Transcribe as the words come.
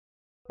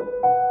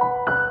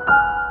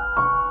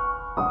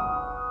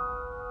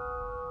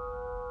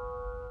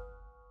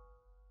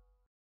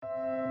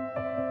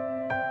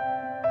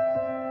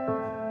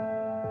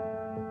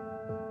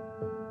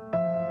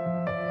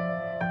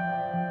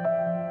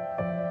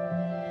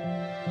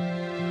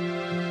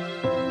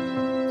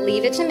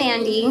Leave it to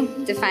Mandy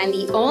to find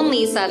the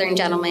only Southern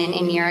gentleman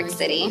in New York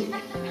City.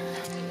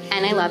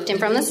 And I loved him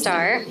from the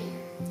start.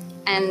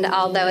 And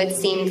although it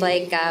seemed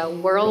like a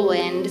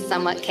whirlwind,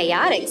 somewhat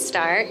chaotic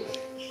start,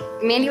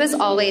 Mandy was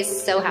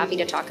always so happy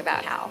to talk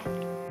about Hal.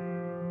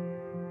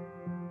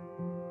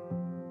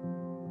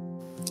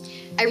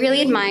 I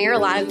really admire a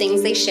lot of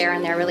things they share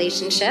in their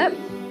relationship.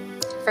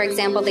 For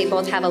example, they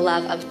both have a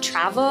love of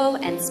travel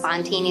and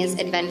spontaneous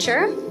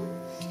adventure.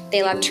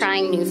 They love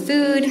trying new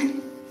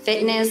food,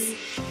 fitness,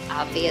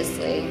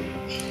 obviously,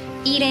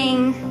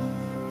 eating,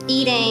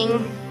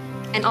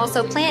 and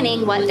also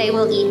planning what they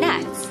will eat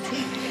next.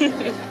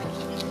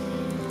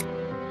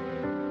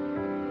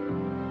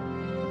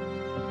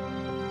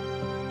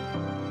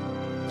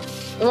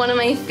 One of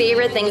my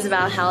favorite things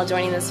about Hal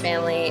joining this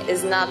family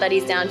is not that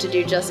he's down to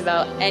do just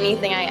about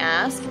anything I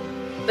ask,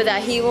 but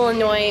that he will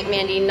annoy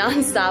Mandy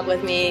nonstop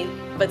with me,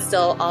 but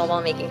still all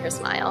while making her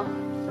smile.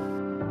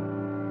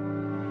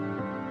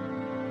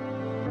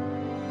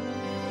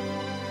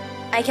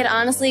 I could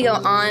honestly go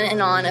on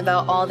and on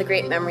about all the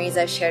great memories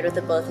I've shared with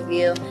the both of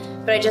you,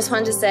 but I just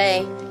wanted to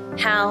say,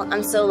 Hal,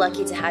 I'm so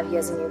lucky to have you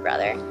as a new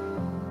brother.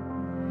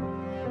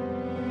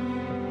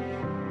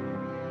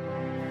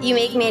 You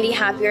make Mandy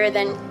happier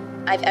than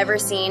I've ever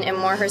seen and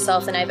more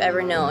herself than I've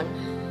ever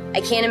known.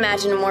 I can't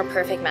imagine a more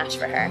perfect match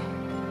for her.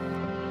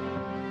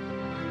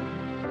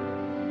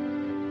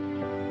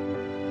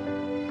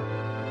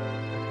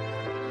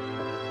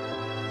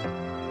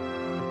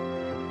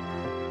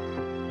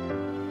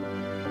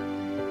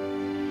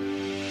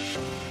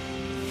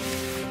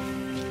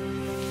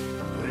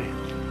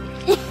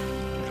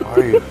 How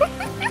are you?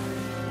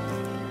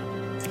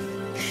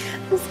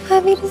 I'm so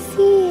happy to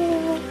see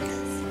you.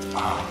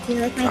 Do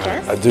you like my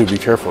dress? I do. Be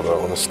careful though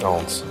on the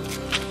stones.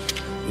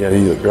 Yeah,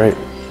 you look great.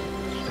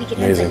 We can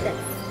Amazing. Like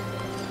this.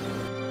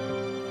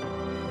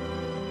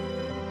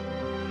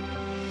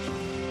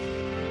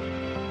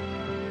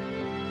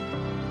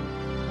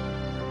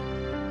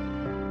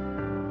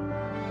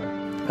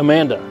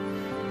 Amanda,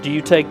 do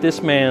you take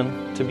this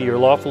man to be your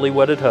lawfully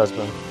wedded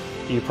husband?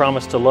 Do you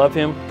promise to love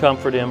him,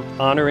 comfort him,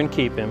 honor and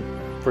keep him,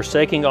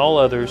 forsaking all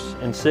others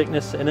in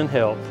sickness and in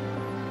health,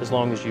 as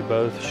long as you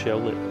both shall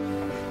live?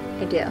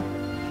 I do.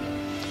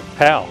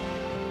 Hal,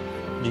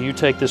 do you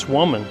take this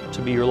woman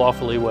to be your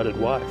lawfully wedded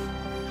wife?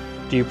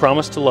 Do you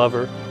promise to love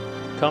her,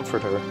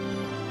 comfort her,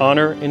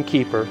 honor and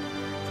keep her,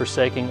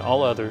 forsaking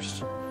all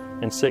others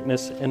in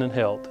sickness and in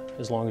health,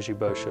 as long as you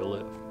both shall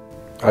live?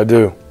 I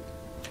do.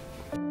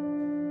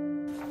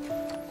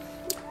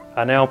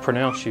 I now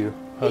pronounce you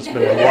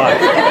husband and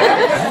wife.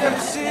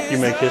 You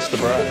may kiss the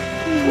bride.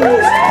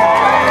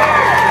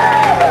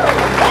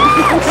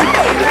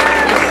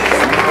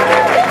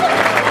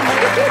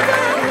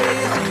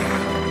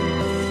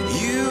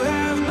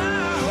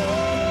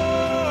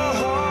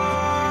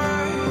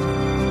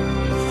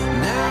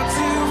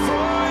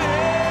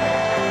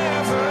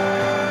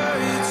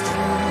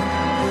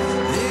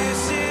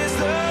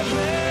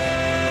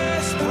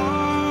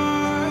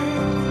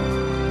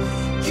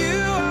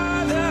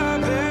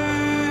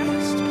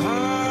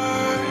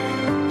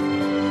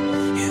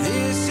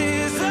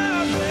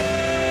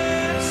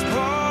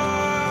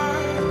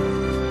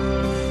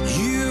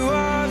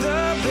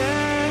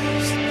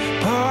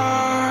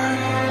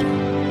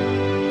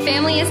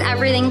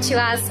 Everything to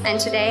us, and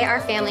today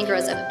our family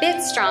grows a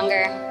bit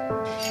stronger.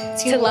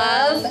 To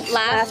love,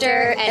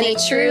 laughter, and a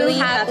truly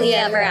happily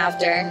ever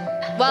after.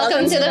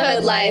 Welcome to the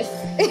hood life.